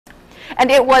And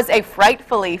it was a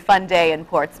frightfully fun day in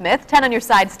Portsmouth. 10 on your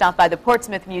side stopped by the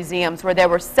Portsmouth museums where there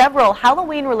were several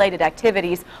Halloween-related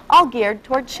activities all geared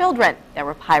toward children. There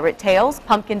were pirate tales,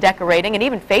 pumpkin decorating, and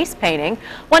even face painting.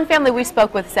 One family we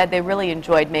spoke with said they really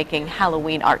enjoyed making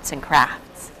Halloween arts and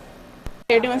crafts.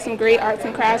 They're doing some great arts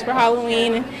and crafts for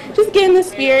Halloween and just getting the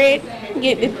spirit,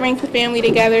 it brings the family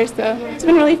together, so it's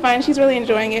been really fun. She's really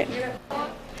enjoying it.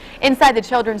 Inside the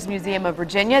Children's Museum of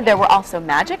Virginia, there were also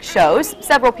magic shows.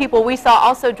 Several people we saw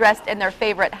also dressed in their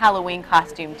favorite Halloween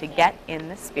costume to get in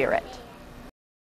the spirit.